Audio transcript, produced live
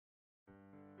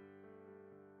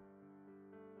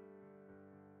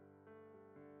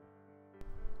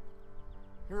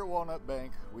Here at Walnut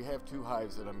Bank, we have 2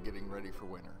 hives that I'm getting ready for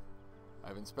winter.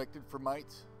 I've inspected for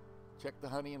mites, checked the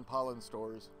honey and pollen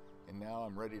stores, and now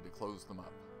I'm ready to close them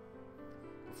up.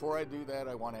 Before I do that,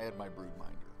 I want to add my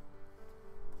BroodMinder.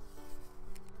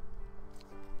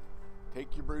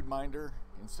 Take your BroodMinder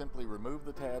and simply remove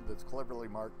the tab that's cleverly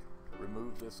marked,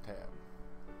 remove this tab.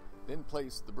 Then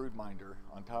place the BroodMinder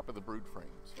on top of the brood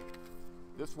frames.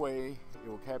 This way, it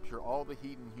will capture all the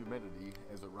heat and humidity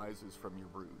as it rises from your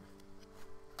brood.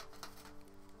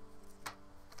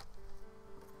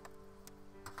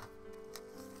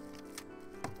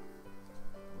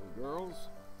 Girls.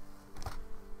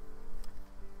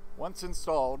 Once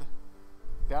installed,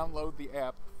 download the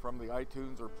app from the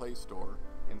iTunes or Play Store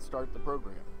and start the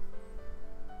program.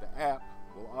 The app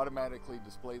will automatically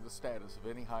display the status of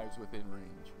any hives within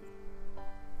range.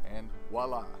 And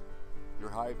voila, your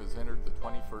hive has entered the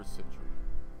 21st century.